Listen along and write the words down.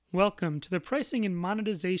Welcome to the Pricing and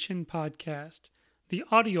Monetization Podcast, the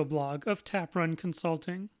audio blog of Taprun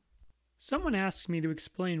Consulting. Someone asked me to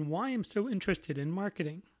explain why I'm so interested in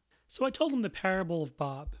marketing, so I told him the parable of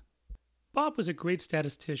Bob. Bob was a great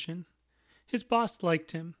statistician. His boss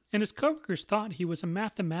liked him, and his coworkers thought he was a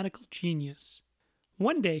mathematical genius.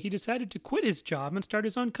 One day, he decided to quit his job and start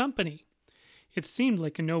his own company. It seemed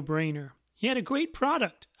like a no-brainer. He had a great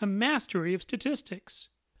product, a mastery of statistics.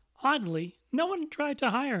 Oddly, no one tried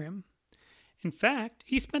to hire him. In fact,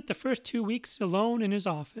 he spent the first 2 weeks alone in his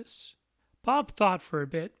office. Bob thought for a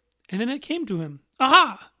bit, and then it came to him.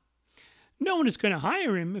 Aha! No one is going to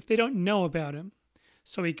hire him if they don't know about him.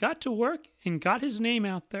 So he got to work and got his name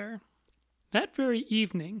out there. That very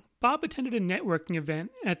evening, Bob attended a networking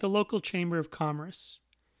event at the local Chamber of Commerce.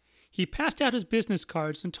 He passed out his business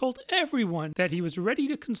cards and told everyone that he was ready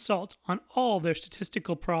to consult on all their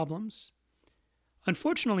statistical problems.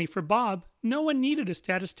 Unfortunately for Bob, no one needed a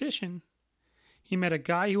statistician. He met a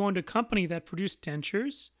guy who owned a company that produced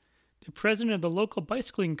dentures, the president of the local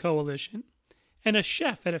bicycling coalition, and a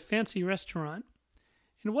chef at a fancy restaurant.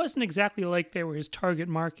 It wasn't exactly like they were his target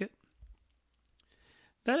market.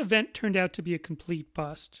 That event turned out to be a complete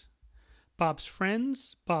bust. Bob's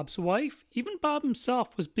friends, Bob's wife, even Bob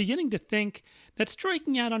himself was beginning to think that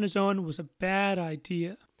striking out on his own was a bad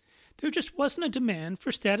idea. There just wasn't a demand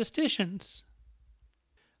for statisticians.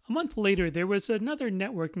 A month later, there was another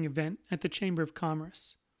networking event at the Chamber of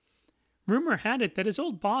Commerce. Rumor had it that his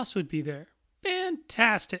old boss would be there.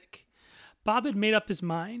 Fantastic! Bob had made up his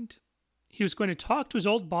mind. He was going to talk to his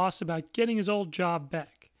old boss about getting his old job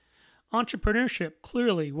back. Entrepreneurship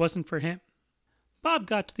clearly wasn't for him. Bob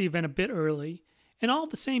got to the event a bit early, and all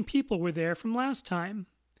the same people were there from last time.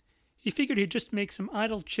 He figured he'd just make some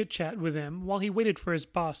idle chit-chat with them while he waited for his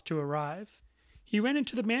boss to arrive. He ran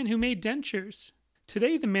into the man who made dentures.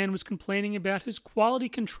 Today, the man was complaining about his quality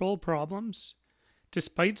control problems.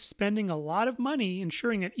 Despite spending a lot of money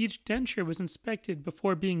ensuring that each denture was inspected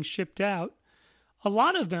before being shipped out, a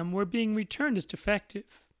lot of them were being returned as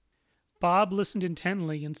defective. Bob listened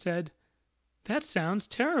intently and said, "That sounds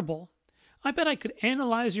terrible. I bet I could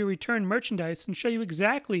analyze your returned merchandise and show you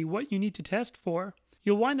exactly what you need to test for.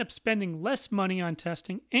 You'll wind up spending less money on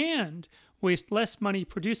testing and waste less money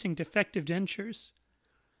producing defective dentures."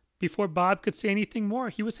 Before Bob could say anything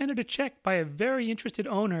more, he was handed a check by a very interested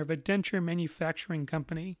owner of a denture manufacturing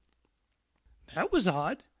company. That was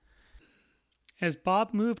odd. As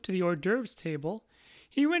Bob moved to the hors d'oeuvres table,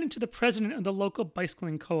 he ran into the president of the local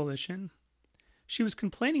bicycling coalition. She was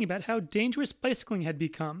complaining about how dangerous bicycling had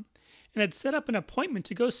become and had set up an appointment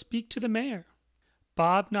to go speak to the mayor.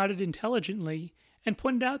 Bob nodded intelligently and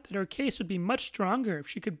pointed out that her case would be much stronger if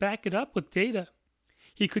she could back it up with data.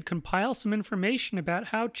 He could compile some information about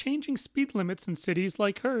how changing speed limits in cities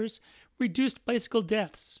like hers reduced bicycle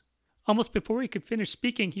deaths. Almost before he could finish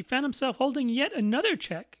speaking, he found himself holding yet another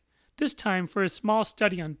check, this time for a small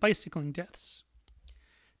study on bicycling deaths.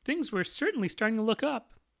 Things were certainly starting to look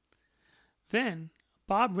up. Then,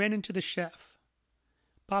 Bob ran into the chef.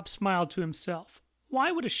 Bob smiled to himself.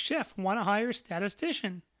 Why would a chef want to hire a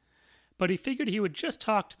statistician? But he figured he would just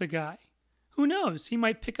talk to the guy. Who knows, he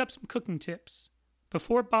might pick up some cooking tips.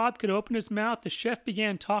 Before Bob could open his mouth, the chef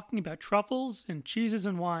began talking about truffles and cheeses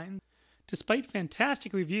and wine. Despite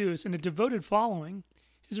fantastic reviews and a devoted following,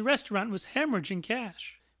 his restaurant was hemorrhaging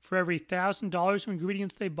cash. For every $1,000 of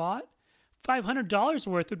ingredients they bought, $500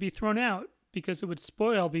 worth would be thrown out because it would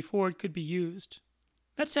spoil before it could be used.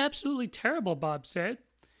 That's absolutely terrible, Bob said.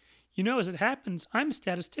 You know, as it happens, I'm a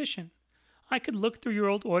statistician. I could look through your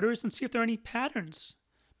old orders and see if there are any patterns.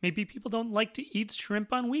 Maybe people don't like to eat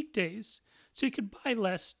shrimp on weekdays, so you could buy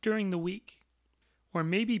less during the week. Or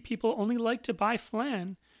maybe people only like to buy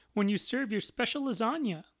flan when you serve your special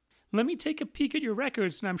lasagna. Let me take a peek at your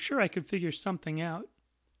records and I'm sure I could figure something out.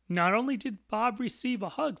 Not only did Bob receive a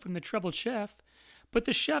hug from the troubled chef, but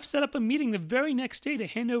the chef set up a meeting the very next day to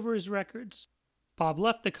hand over his records. Bob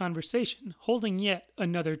left the conversation, holding yet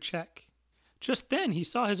another check. Just then he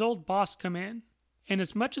saw his old boss come in, and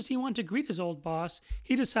as much as he wanted to greet his old boss,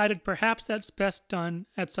 he decided perhaps that's best done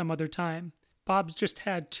at some other time. Bob's just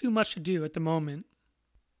had too much to do at the moment.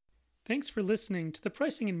 Thanks for listening to the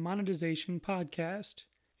Pricing and Monetization Podcast.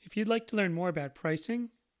 If you'd like to learn more about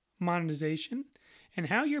pricing, monetization, and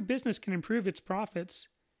how your business can improve its profits,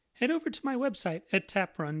 head over to my website at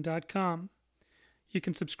taprun.com. You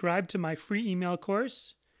can subscribe to my free email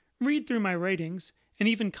course, read through my writings, and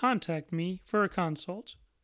even contact me for a consult.